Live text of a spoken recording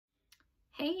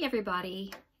Hey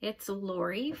everybody, it's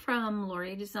Lori from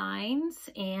Lori Designs,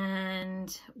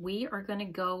 and we are going to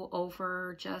go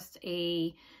over just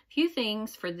a few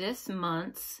things for this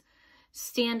month's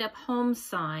stand-up home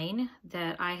sign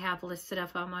that I have listed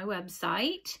up on my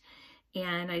website.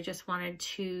 And I just wanted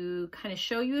to kind of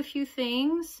show you a few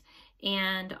things,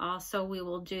 and also we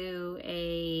will do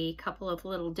a couple of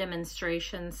little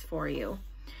demonstrations for you.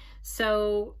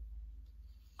 So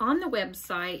on the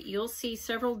website, you'll see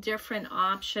several different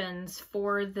options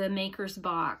for the Maker's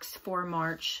Box for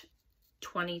March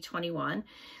 2021.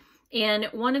 And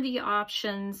one of the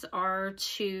options are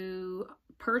to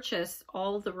purchase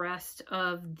all the rest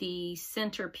of the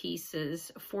centerpieces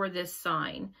for this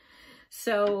sign.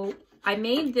 So I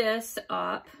made this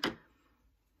up.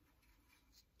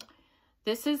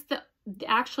 This is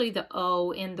actually the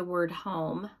O in the word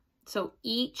home. So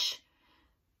each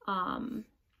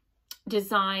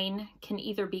design can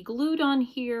either be glued on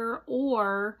here,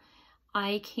 or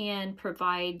I can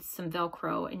provide some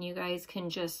Velcro, and you guys can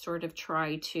just sort of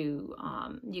try to,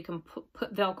 you can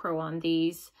put Velcro on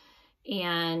these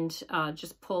and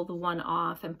just pull the one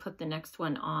off and put the next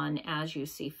one on as you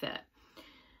see fit.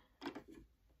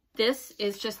 This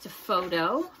is just a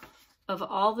photo of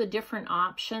all the different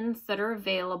options that are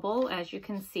available. As you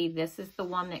can see, this is the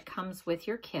one that comes with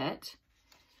your kit.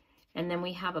 And then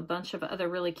we have a bunch of other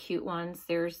really cute ones.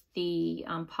 There's the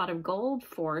pot of gold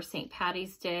for St.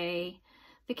 Patty's Day,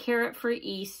 the carrot for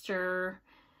Easter,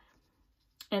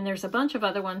 and there's a bunch of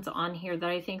other ones on here that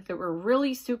I think that were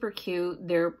really super cute.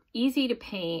 They're easy to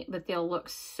paint, but they'll look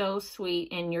so sweet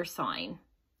in your sign,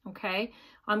 okay?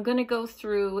 I'm gonna go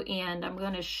through and I'm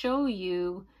gonna show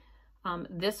you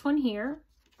this one here,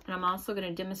 and I'm also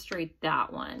gonna demonstrate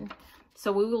that one.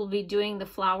 So we will be doing the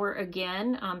flower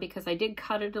again because I did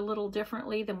cut it a little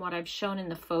differently than what I've shown in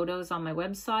the photos on my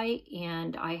website.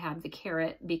 And I have the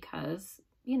carrot because,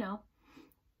 you know,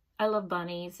 I love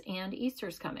bunnies and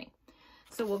Easter's coming.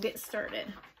 So we'll get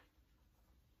started.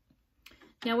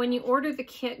 Now, when you order the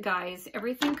kit, guys,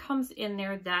 everything comes in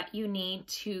there that you need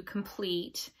to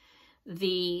complete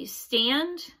the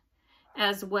stand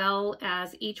as well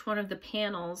as each one of the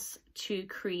panels to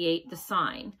create the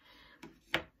sign.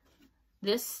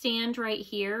 This stand right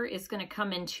here is going to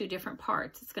come in two different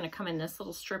parts. It's going to come in this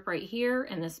little strip right here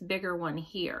and this bigger one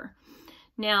here.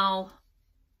 Now,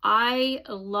 I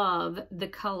love the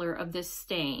color of this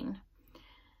stain.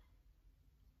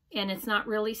 And it's not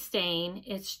really stain,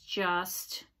 it's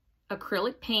just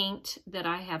acrylic paint that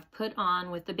I have put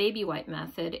on with the baby wipe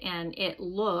method, and it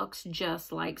looks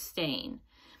just like stain.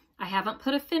 I haven't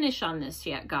put a finish on this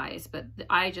yet, guys, but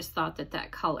I just thought that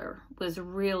that color was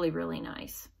really, really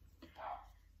nice.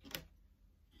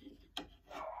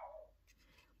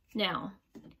 Now,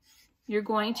 you're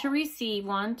going to receive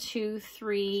 1, 2,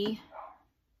 3,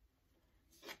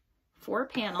 4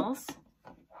 panels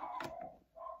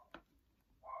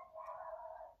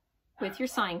with your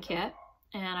sign kit.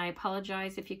 And I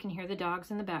apologize if you can hear the dogs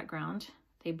in the background.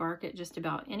 They bark at just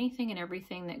about anything and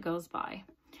everything that goes by.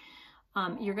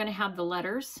 You're going to have the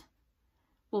letters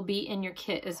will be in your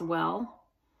kit as well.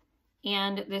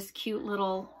 And this cute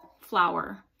little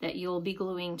flower that you'll be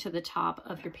gluing to the top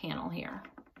of your panel here.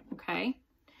 Okay,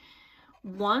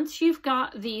 once you've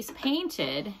got these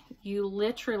painted, you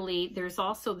literally, there's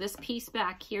also this piece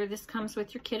back here. This comes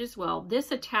with your kit as well.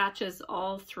 This attaches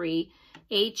all three,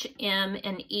 H, M,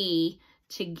 and E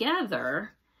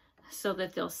together so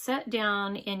that they'll set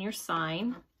down in your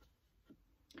sign.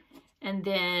 And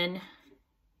then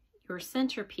your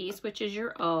centerpiece, which is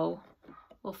your O,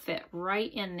 will fit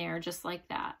right in there just like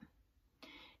that.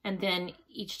 And then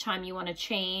each time you want to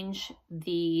change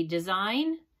the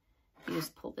design, you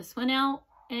just pull this one out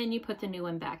and you put the new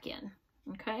one back in,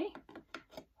 okay?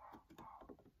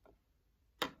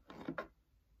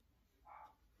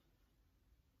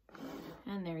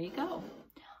 And there you go.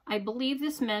 I believe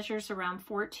this measures around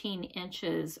 14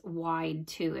 inches wide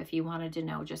too, if you wanted to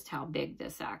know just how big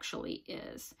this actually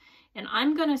is. And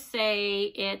I'm gonna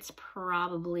say it's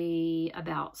probably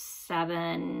about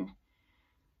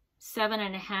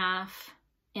 7.5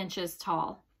 inches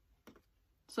tall.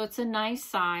 So it's a nice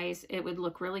size. It would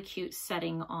look really cute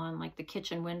setting on like the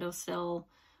kitchen windowsill,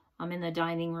 in the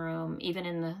dining room, even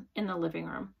in the living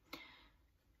room.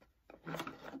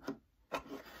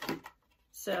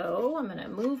 So I'm gonna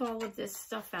move all of this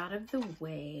stuff out of the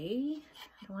way.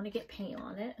 I don't want to get paint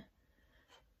on it.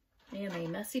 I am a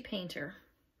messy painter.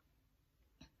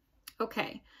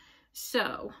 Okay,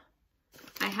 so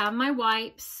I have my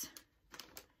wipes.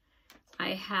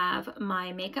 I have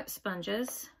my makeup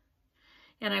sponges.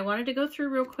 And I wanted to go through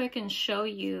real quick and show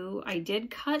you, I did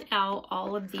cut out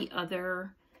all of the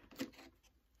other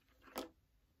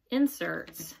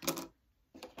inserts.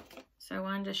 So I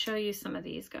wanted to show you some of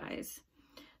these guys.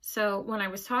 So when I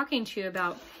was talking to you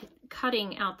about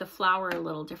cutting out the flower a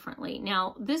little differently.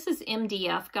 Now, this is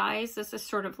MDF, guys. This is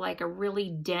sort of like a really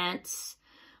dense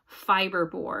fiber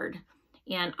board.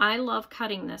 And I love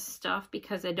cutting this stuff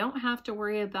because I don't have to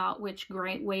worry about which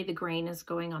way the grain is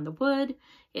going on the wood.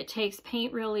 It takes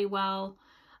paint really well,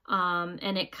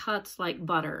 and it cuts like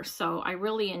butter. So I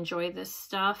really enjoy this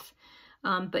stuff.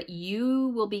 But you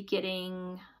will be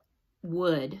getting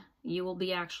wood. You will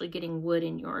be actually getting wood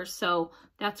in yours. So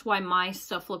that's why my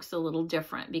stuff looks a little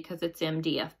different, because it's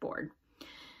MDF board.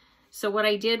 So what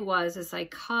I did is I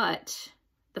cut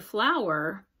the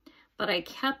flower, but I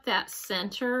kept that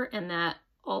center and that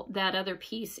other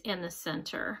piece in the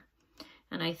center.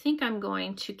 And I think I'm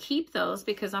going to keep those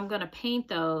because I'm going to paint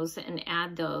those and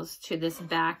add those to this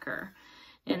backer.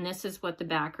 And this is what the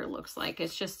backer looks like.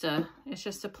 It's just a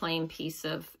plain piece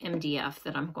of MDF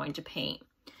that I'm going to paint.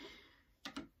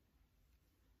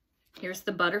 Here's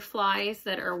the butterflies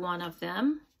that are one of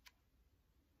them.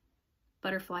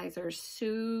 Butterflies are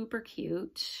super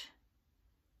cute.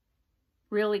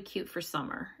 Really cute for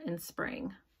summer and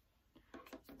spring.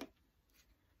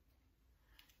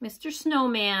 Mr.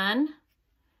 Snowman.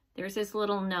 There's his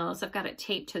little nose. I've got it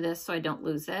taped to this so I don't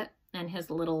lose it. And his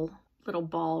little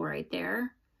ball right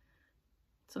there.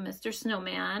 So Mr.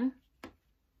 Snowman.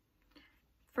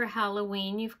 For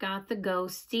Halloween, you've got the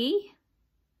ghosty.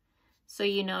 So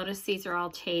you notice these are all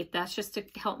taped. That's just to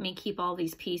help me keep all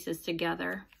these pieces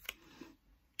together.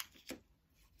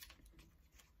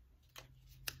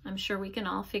 I'm sure we can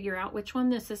all figure out which one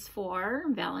this is for.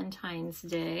 Valentine's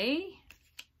Day.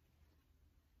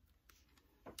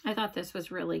 I thought this was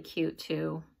really cute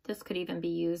too. This could even be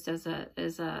used as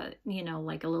a you know,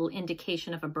 like a little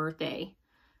indication of a birthday.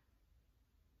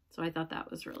 So I thought that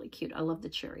was really cute. I love the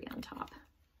cherry on top.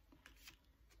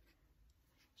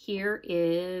 Here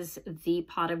is the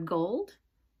pot of gold.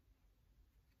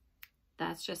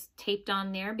 That's just taped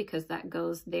on there because that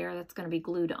goes there. That's going to be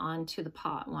glued onto the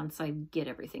pot once I get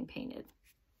everything painted.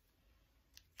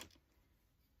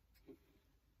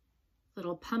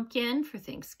 Little pumpkin for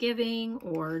Thanksgiving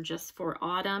or just for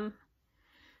autumn.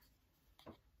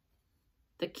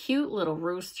 The cute little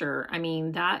rooster. I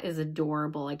mean, that is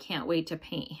adorable. I can't wait to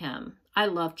paint him. I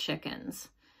love chickens.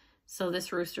 So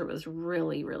this rooster was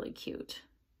really, really cute.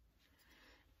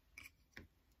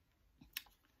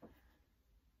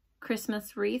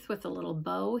 Christmas wreath with a little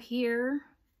bow here.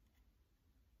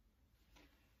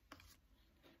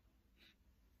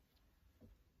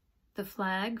 The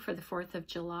flag for the 4th of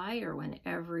July or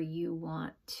whenever you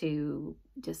want to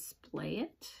display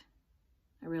it.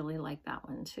 I really like that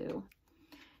one too.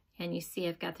 And you see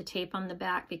I've got the tape on the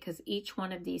back because each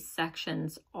one of these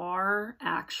sections are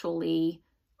actually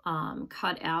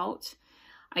cut out.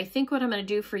 I think what I'm going to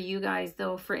do for you guys,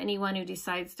 though, for anyone who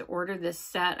decides to order this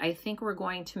set, I think we're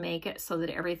going to make it so that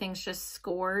everything's just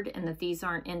scored and that these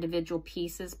aren't individual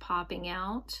pieces popping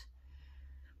out.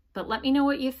 But let me know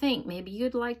what you think. Maybe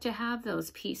you'd like to have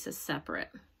those pieces separate.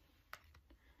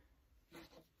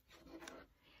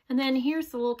 And then here's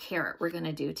the little carrot we're going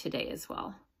to do today as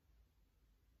well.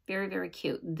 Very, very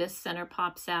cute. This center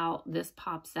pops out. This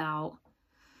pops out.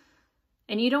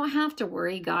 And you don't have to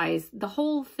worry, guys. The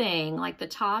whole thing, like the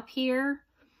top here,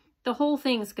 the whole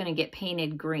thing's going to get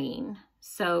painted green.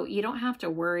 So you don't have to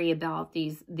worry about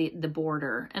the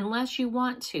border unless you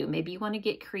want to. Maybe you want to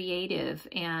get creative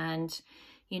and,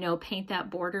 you know, paint that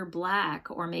border black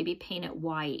or maybe paint it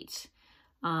white,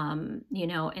 you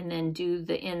know, and then do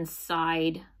the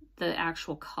inside, the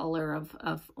actual color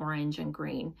of orange and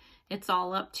green. It's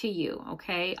all up to you,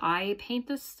 okay? I paint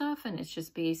this stuff and it's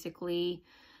just basically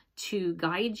to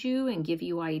guide you and give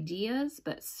you ideas,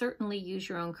 but certainly use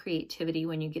your own creativity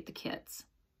when you get the kits.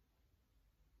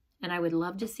 And I would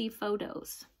love to see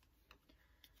photos.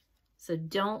 So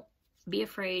don't be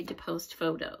afraid to post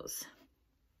photos.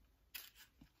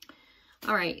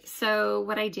 All right, so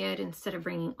what I did, instead of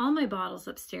bringing all my bottles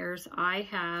upstairs, I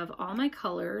have all my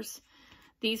colors.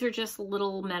 These are just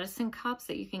little medicine cups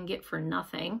that you can get for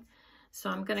nothing. So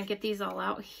I'm gonna get these all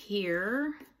out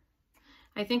here.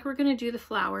 I think we're going to do the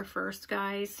flower first,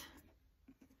 guys.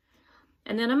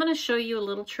 And then I'm going to show you a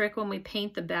little trick when we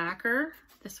paint the backer,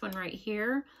 this one right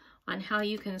here, on how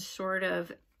you can sort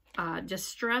of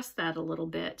distress that a little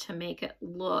bit to make it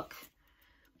look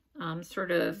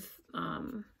sort of,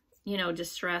 you know,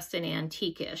 distressed and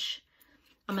antique-ish.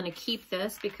 I'm going to keep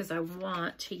this because I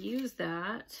want to use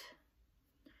that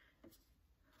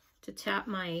to tap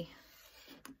my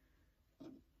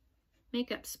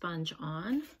makeup sponge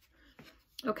on.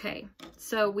 Okay,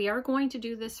 so we are going to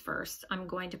do this first. I'm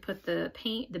going to put the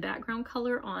background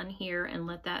color on here and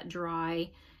let that dry,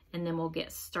 and then we'll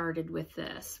get started with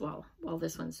this while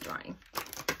this one's drying.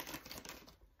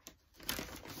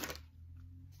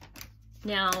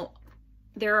 Now,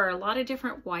 there are a lot of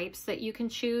different wipes that you can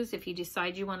choose if you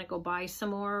decide you want to go buy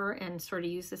some more and sort of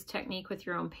use this technique with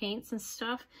your own paints and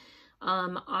stuff.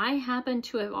 I happen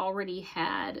to have already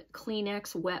had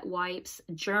Kleenex wet wipes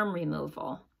germ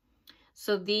removal.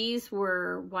 So these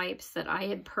were wipes that I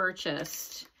had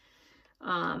purchased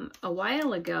a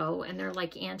while ago, and they're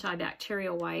like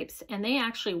antibacterial wipes, and they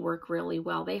actually work really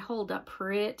well. They hold up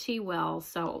pretty well.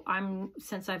 So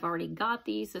since I've already got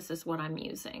these, this is what I'm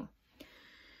using.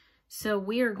 So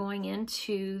we are going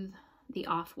into the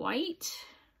off-white.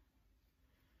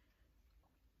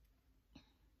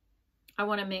 I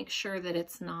want to make sure that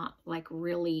it's not like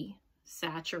really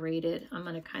saturated. I'm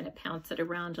going to kind of pounce it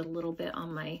around a little bit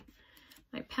on my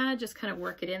pad, just kind of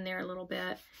work it in there a little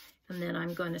bit. And then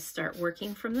I'm going to start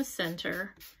working from the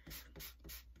center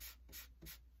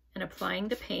and applying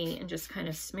the paint and just kind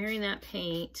of smearing that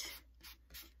paint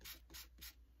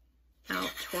out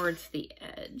towards the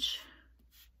edge.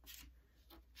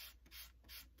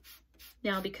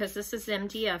 Now, because this is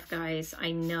MDF, guys,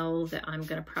 I know that I'm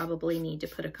going to probably need to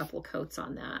put a couple coats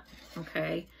on that,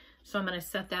 okay? So I'm going to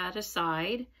set that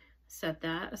aside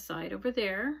over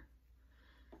there.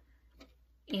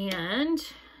 And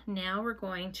now we're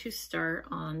going to start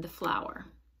on the flower.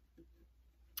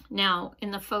 Now, in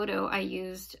the photo, I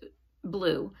used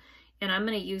blue, and I'm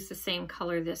going to use the same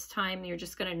color this time. You're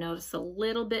just going to notice a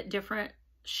little bit different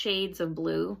shades of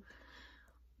blue.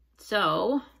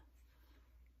 So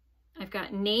I've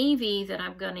got navy that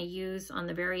I'm going to use on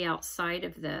the very outside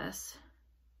of this.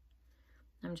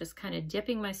 I'm just kind of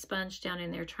dipping my sponge down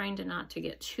in there, trying to not to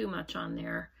get too much on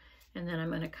there. And then I'm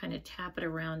going to kind of tap it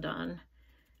around on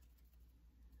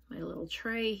my little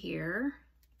tray here.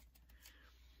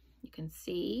 You can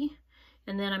see.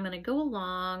 And then I'm going to go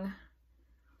along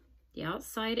the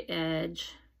outside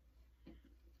edge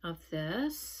of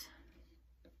this.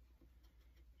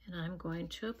 And I'm going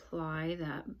to apply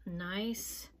that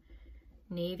nice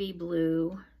navy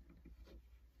blue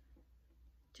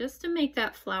just to make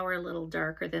that flower a little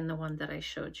darker than the one that I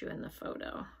showed you in the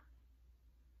photo.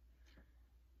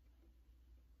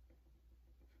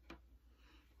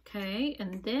 Okay,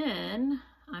 and then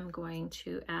I'm going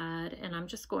to add, and I'm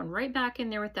just going right back in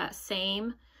there with that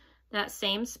same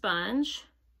sponge.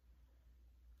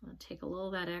 I'm going to take a little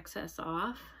of that excess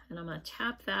off, and I'm going to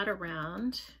tap that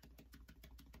around.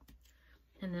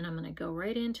 And then I'm going to go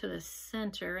right into the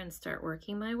center and start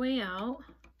working my way out.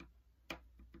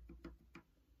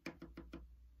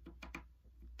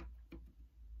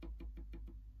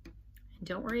 And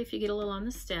don't worry if you get a little on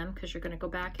the stem, because you're going to go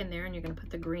back in there and you're going to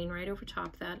put the green right over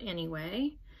top of that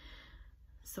anyway.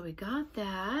 So we got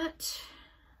that.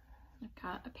 I've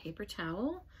got a paper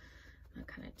towel. I'm going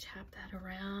to kind of tap that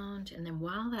around. And then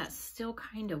while that's still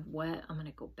kind of wet, I'm going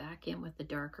to go back in with the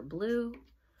darker blue.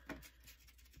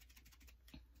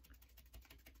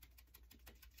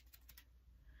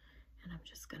 I'm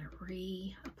just going to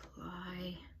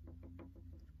reapply.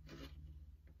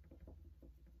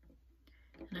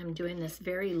 And I'm doing this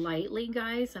very lightly,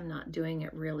 guys. I'm not doing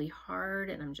it really hard,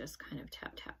 and I'm just kind of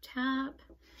tap, tap, tap,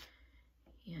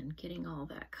 and getting all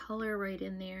that color right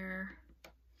in there.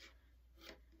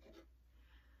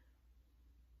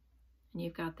 And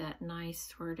you've got that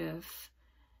nice sort of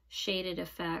shaded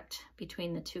effect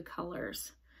between the two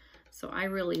colors. So I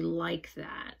really like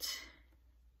that.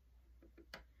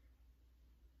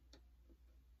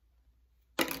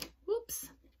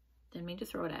 Didn't mean to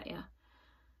throw it at you.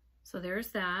 So there's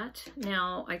that.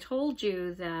 Now, I told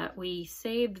you that we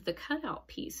saved the cutout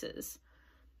pieces.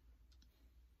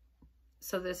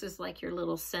 So this is like your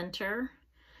little center.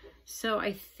 So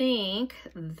I think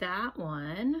that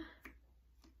one,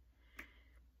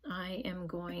 I am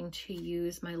going to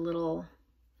use my little,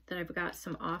 that I've got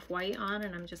some off-white on,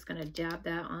 and I'm just going to dab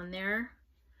that on there.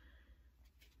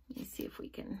 Let me see if we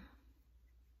can.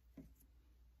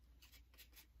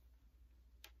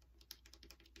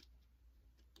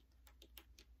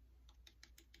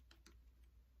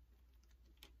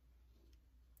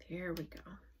 There we go.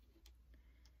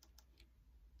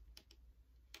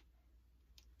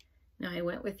 Now I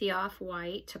went with the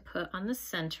off-white to put on the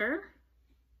center.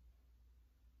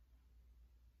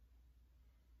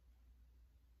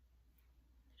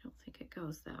 I don't think it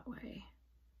goes that way.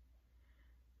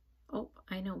 Oh,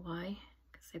 I know why,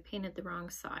 because I painted the wrong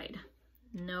side.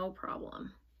 No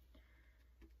problem.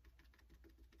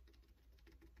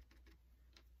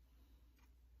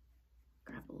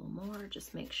 Grab a little more.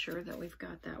 Just make sure that we've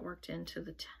got that worked into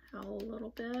the towel a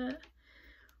little bit,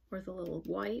 or the little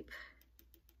wipe.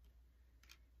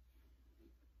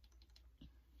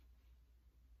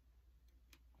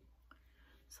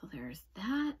 So there's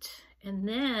that. And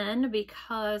then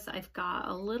because I've got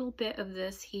a little bit of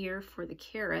this here for the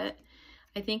carrot,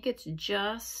 I think it's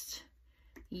just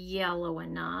yellow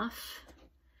enough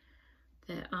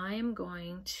that I am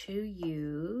going to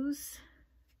use,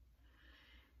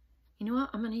 you know what,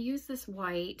 I'm going to use this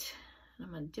white, and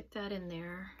I'm going to dip that in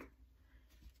there.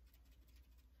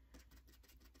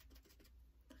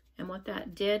 And what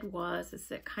that did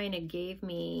is it kind of gave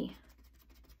me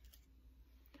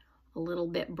a little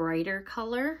bit brighter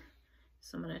color.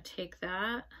 So I'm going to take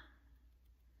that,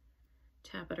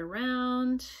 tap it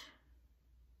around,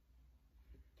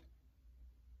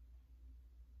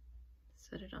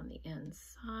 set it on the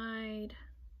inside.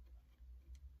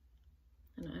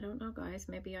 And I don't know, guys,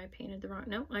 maybe I painted the wrong,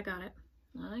 nope, I got it.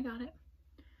 I got it.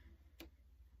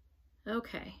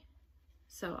 Okay,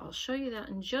 so I'll show you that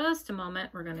in just a moment.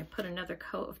 We're going to put another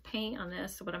coat of paint on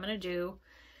this. So what I'm going to do,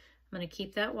 I'm going to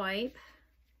keep that wipe,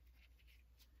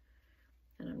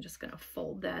 and I'm just going to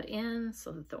fold that in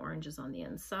so that the orange is on the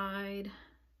inside.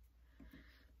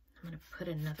 I'm going to put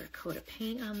another coat of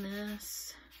paint on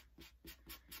this.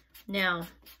 Now,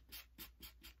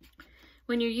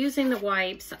 when you're using the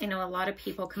wipes, I know a lot of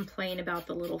people complain about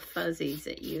the little fuzzies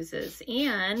it uses,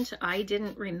 and I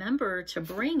didn't remember to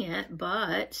bring it,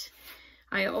 but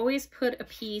I always put a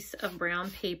piece of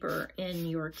brown paper in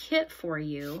your kit for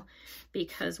you,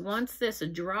 because once this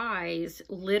dries,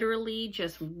 literally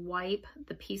just wipe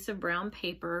the piece of brown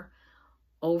paper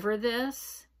over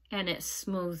this and it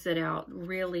smooths it out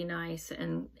really nice,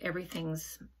 and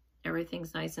everything's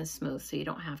nice and smooth, so you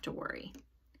don't have to worry.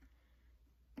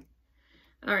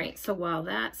 All right, so while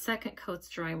that second coat's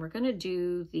drying, we're going to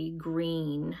do the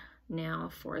green now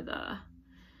for the,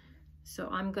 so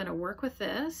I'm going to work with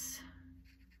this.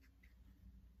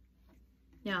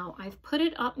 Now, I've put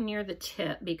it up near the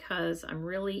tip because I'm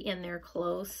really in there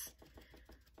close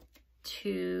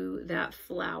to that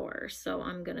flower. So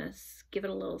I'm going to give it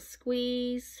a little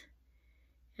squeeze,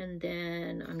 and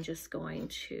then I'm just going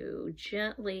to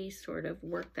gently sort of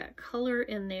work that color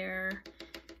in there.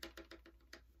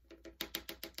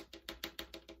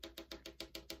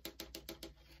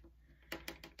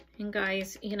 And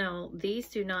guys, you know, these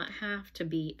do not have to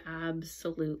be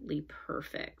absolutely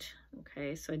perfect.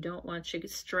 Okay, so I don't want you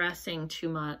stressing too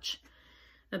much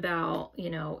about,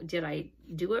 you know, did I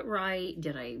do it right?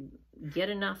 Did I get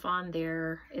enough on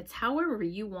there? It's however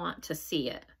you want to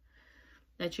see it.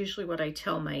 That's usually what I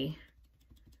tell my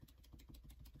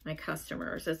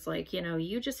customers. It's like, you know,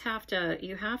 you just have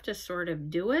to sort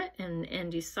of do it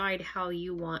and decide how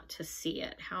you want to see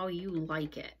it, how you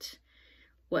like it.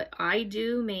 What I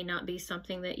do may not be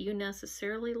something that you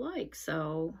necessarily like,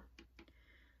 so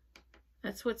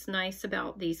that's what's nice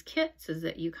about these kits, is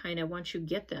that you kind of, once you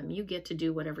get them, you get to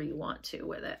do whatever you want to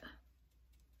with it.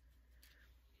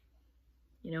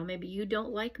 You know, maybe you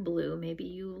don't like blue, maybe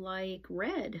you like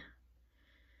red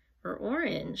or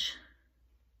orange.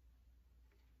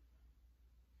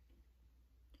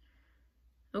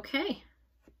 Okay,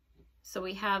 so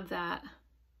we have that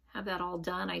all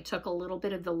done. I took a little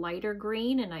bit of the lighter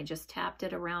green and I just tapped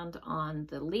it around on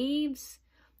the leaves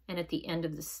and at the end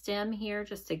of the stem here,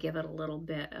 just to give it a little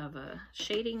bit of a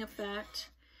shading effect.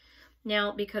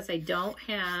 Now, because I don't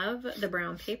have the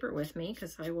brown paper with me,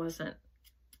 because I wasn't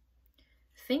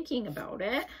thinking about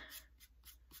it,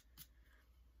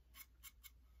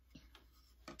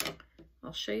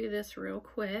 I'll show you this real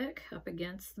quick up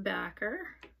against the backer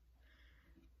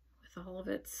with all of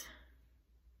its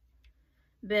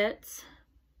bits.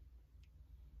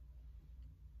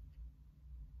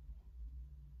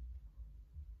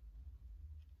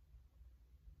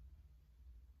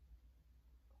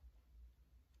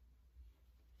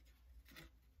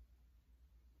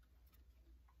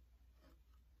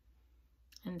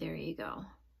 And there you go.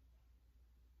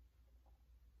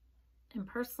 And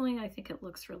personally, I think it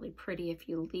looks really pretty if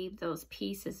you leave those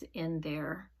pieces in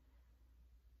there.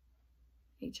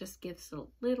 It just gives it a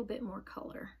little bit more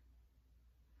color.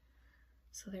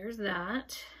 So there's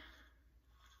that.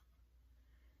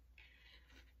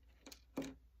 All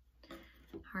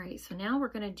right, so now we're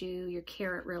going to do your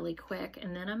carrot really quick,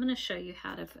 and then I'm going to show you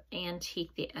how to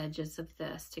antique the edges of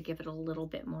this to give it a little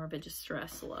bit more of a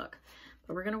distressed look.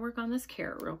 But we're going to work on this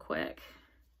carrot real quick.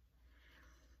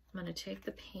 I'm going to take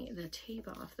the tape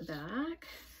off the back,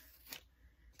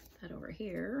 put that over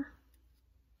here.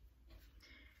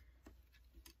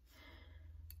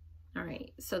 All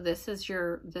right, so this is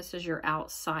your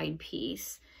outside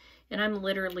piece. And I'm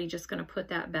literally just going to put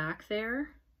that back there.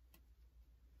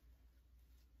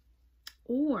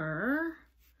 Or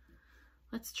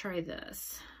let's try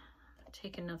this.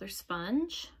 Take another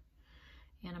sponge,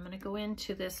 and I'm going to go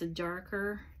into this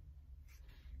darker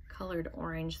colored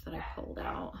orange that I pulled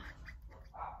out.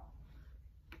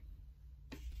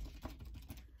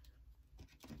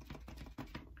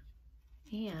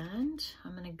 And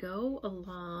I'm going to go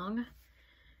along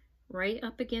right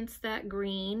up against that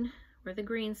green, where the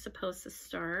green's supposed to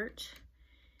start.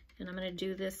 And I'm going to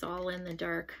do this all in the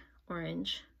dark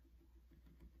orange.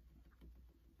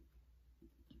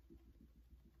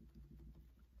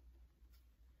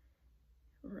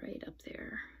 Right up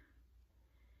there.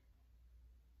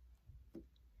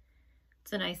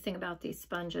 It's a nice thing about these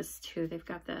sponges too. They've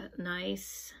got that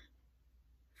nice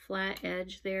flat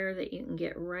edge there that you can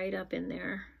get right up in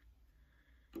there.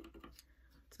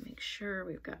 Let's make sure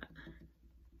we've got.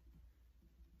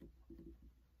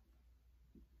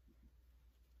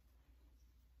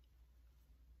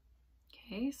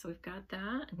 Okay, so we've got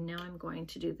that, and now I'm going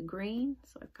to do the green.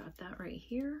 So I've got that right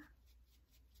here.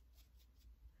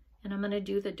 And I'm going to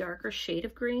do the darker shade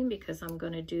of green because I'm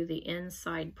going to do the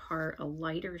inside part a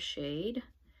lighter shade.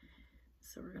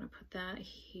 So we're going to put that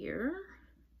here.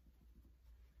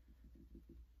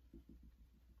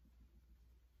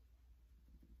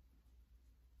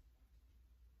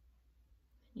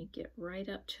 You get right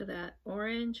up to that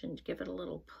orange and give it a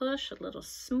little push, a little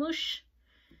smoosh.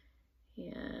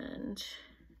 And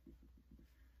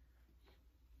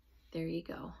there you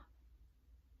go.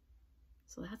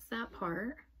 So that's that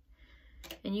part.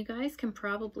 And you guys can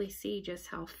probably see just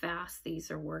how fast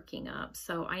these are working up.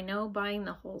 So I know buying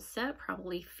the whole set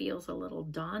probably feels a little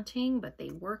daunting, but they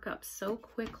work up so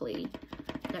quickly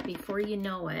that before you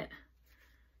know it,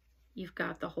 you've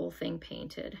got the whole thing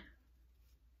painted.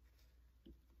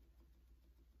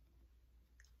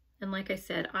 And like I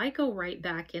said, I go right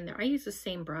back in there. I use the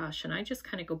same brush and I just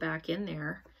kind of go back in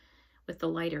there with the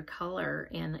lighter color,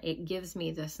 and it gives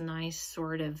me this nice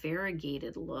sort of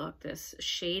variegated look, this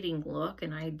shading look,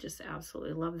 and I just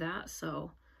absolutely love that.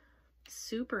 So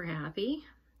super happy.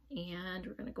 And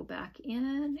we're going to go back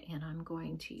in, and I'm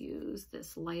going to use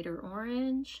this lighter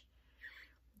orange,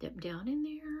 dip down in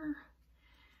there.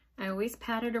 I always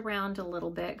pat it around a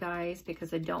little bit, guys,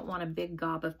 because I don't want a big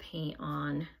gob of paint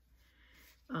on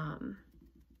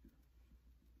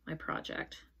my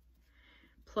project.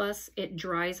 Plus, it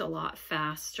dries a lot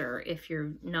faster if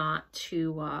you're not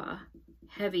too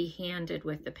heavy-handed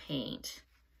with the paint.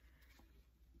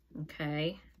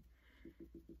 Okay?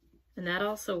 And that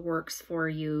also works for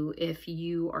you if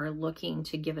you are looking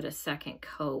to give it a second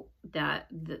coat. That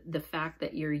the fact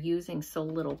that you're using so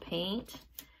little paint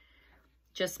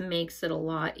just makes it a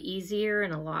lot easier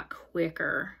and a lot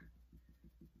quicker.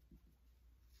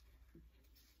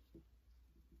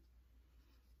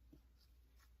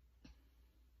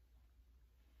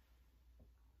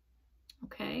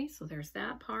 Okay, so there's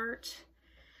that part.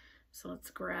 So let's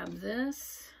grab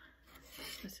this.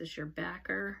 This is your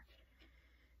backer.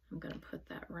 I'm going to put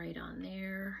that right on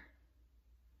there.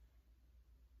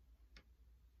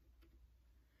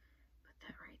 Put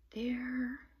that right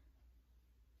there.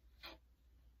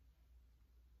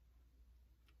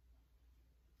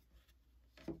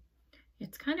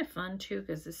 It's kind of fun too,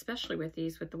 because especially with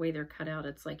these, with the way they're cut out,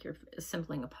 it's like you're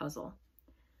assembling a puzzle.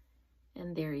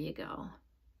 And there you go.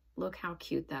 Look how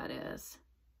cute that is.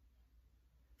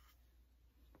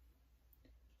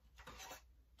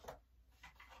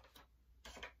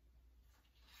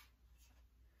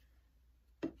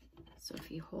 So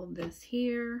if you hold this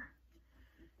here,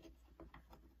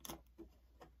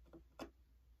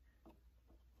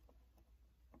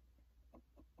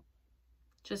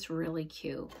 just really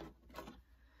cute.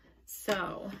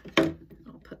 So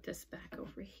I'll put this back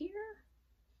over here.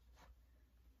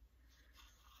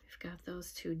 We've got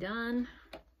those two done.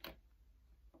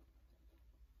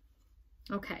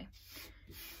 Okay.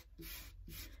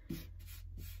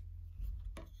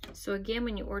 So again,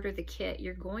 when you order the kit,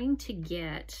 you're going to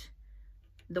get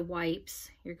the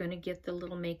wipes, you're going to get the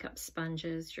little makeup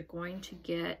sponges, you're going to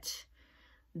get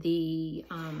the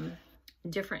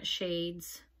different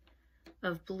shades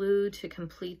of blue to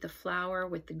complete the flower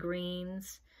with the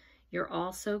greens. You're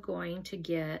also going to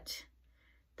get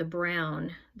the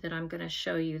brown that I'm going to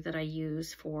show you that I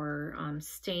use for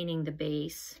staining the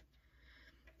base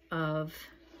of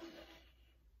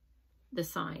the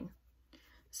sign.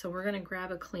 So we're going to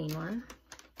grab a clean one.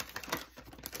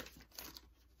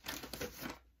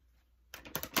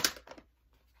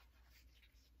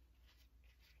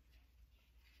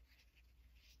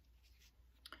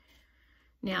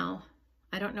 Now,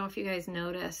 I don't know if you guys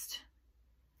noticed,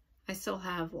 I still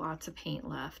have lots of paint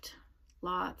left.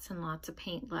 Lots and lots of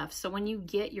paint left. So when you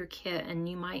get your kit and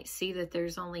you might see that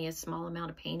there's only a small amount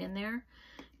of paint in there,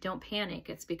 don't panic.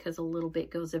 It's because a little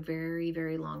bit goes a very,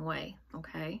 very long way,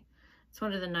 okay? It's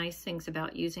one of the nice things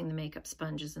about using the makeup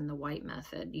sponges in the white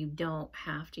method. You don't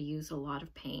have to use a lot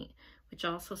of paint, which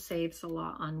also saves a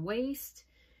lot on waste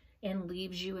and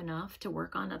leaves you enough to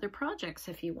work on other projects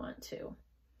if you want to.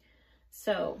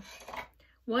 So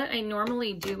what I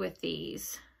normally do with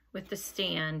these, with the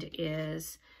stand,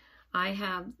 is I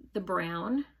have the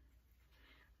brown.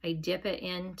 I dip it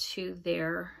into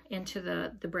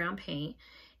the brown paint,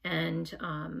 and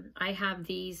I have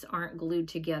these aren't glued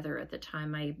together at the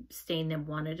time. I stain them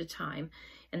one at a time,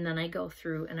 and then I go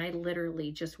through and I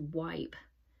literally just wipe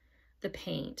the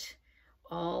paint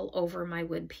all over my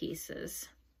wood pieces,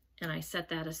 and I set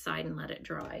that aside and let it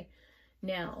dry.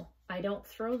 Now, I don't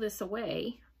throw this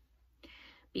away,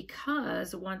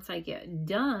 because once I get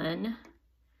done,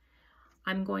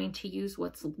 I'm going to use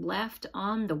what's left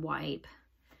on the wipe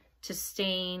to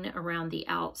stain around the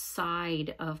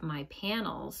outside of my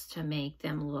panels to make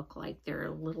them look like they're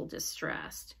a little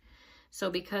distressed.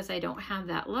 So because I don't have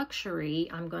that luxury,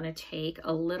 I'm going to take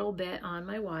a little bit on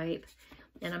my wipe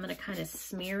and I'm going to kind of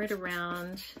smear it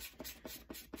around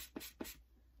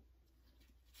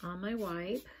on my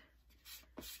wipe.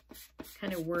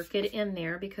 Kind of work it in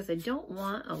there because I don't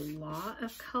want a lot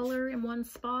of color in one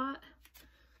spot.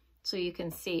 So you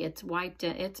can see it's wiped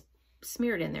in, it's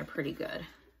smeared in there pretty good.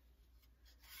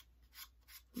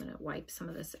 I'm going to wipe some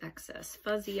of this excess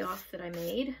fuzzy off that I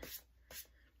made.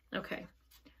 Okay,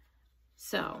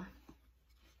 so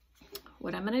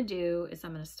what I'm going to do is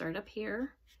I'm going to start up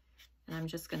here and I'm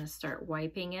just going to start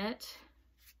wiping it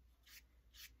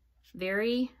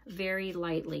very, very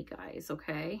lightly, guys,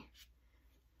 okay?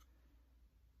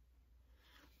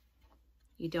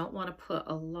 You don't want to put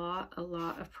a lot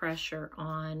of pressure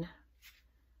on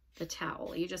the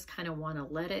towel. You just kind of want to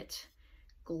let it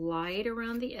glide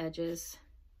around the edges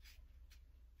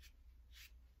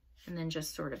and then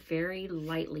just sort of very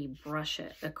lightly brush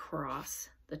it across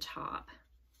the top.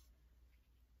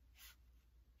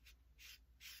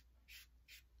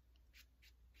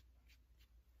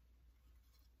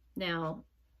 Now,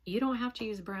 you don't have to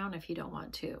use brown if you don't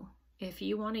want to. If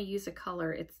you want to use a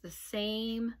color, it's the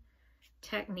same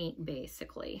technique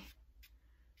basically.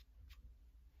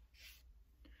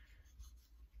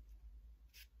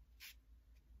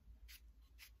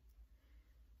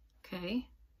 Okay,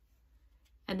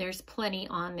 and there's plenty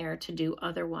on there to do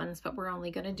other ones, but we're only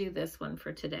going to do this one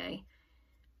for today.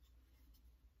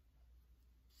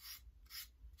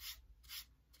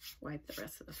 Wipe the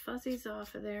rest of the fuzzies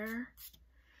off of there.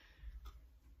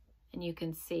 And you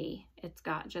can see it's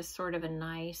got just sort of a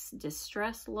nice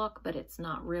distressed look, but it's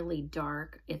not really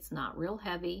dark. It's not real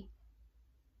heavy.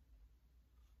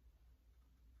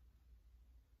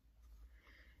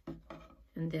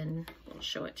 And then we'll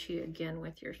show it to you again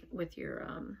with your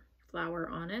flower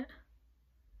on it.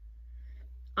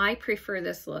 I prefer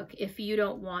this look. If you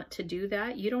don't want to do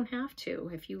that, you don't have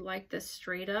to. If you like this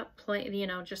straight up plain, you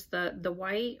know, just the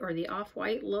white or the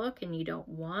off-white look, and you don't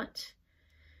want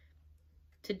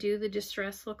to do the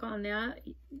distress look on that,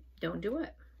 don't do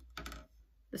it.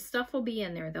 The stuff will be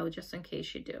in there though, just in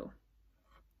case you do.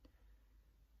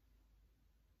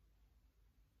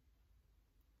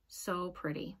 So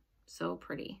pretty, so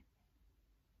pretty.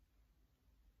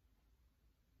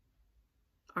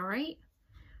 All right,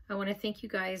 I want to thank you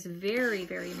guys very,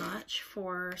 very much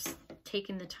for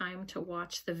taking the time to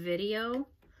watch the video.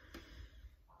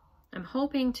 I'm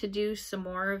hoping to do some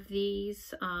more of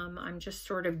these. I'm just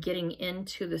sort of getting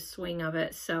into the swing of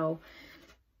it. So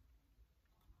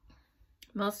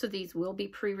most of these will be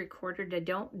pre-recorded. I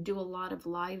don't do a lot of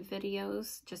live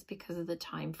videos just because of the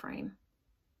time frame.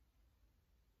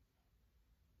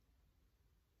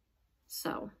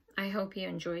 So I hope you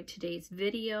enjoyed today's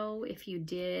video. If you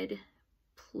did,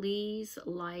 please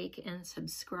like and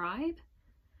subscribe.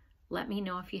 Let me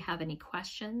know if you have any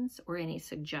questions or any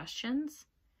suggestions.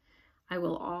 I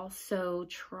will also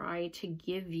try to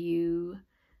give you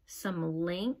some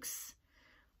links,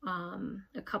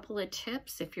 a couple of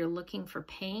tips. If you're looking for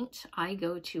paint, I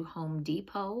go to Home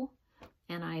Depot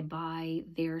and I buy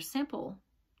their sample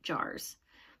jars.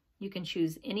 You can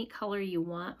choose any color you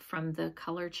want from the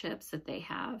color chips that they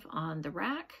have on the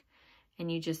rack, and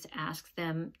you just ask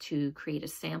them to create a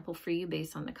sample for you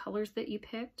based on the colors that you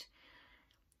picked.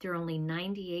 They're only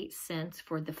 98 cents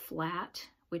for the flat,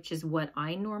 which is what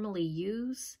I normally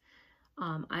use.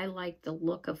 I like the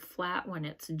look of flat when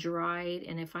it's dried,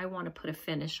 and if I want to put a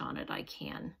finish on it, I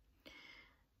can.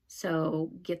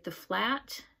 So get the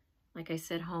flat, like I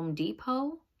said, Home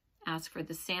Depot, Ask for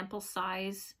the sample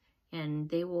size, and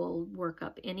they will work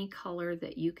up any color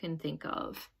that you can think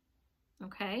of.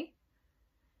 Okay?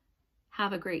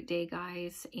 Have a great day,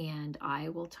 guys, and I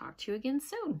will talk to you again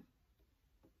soon.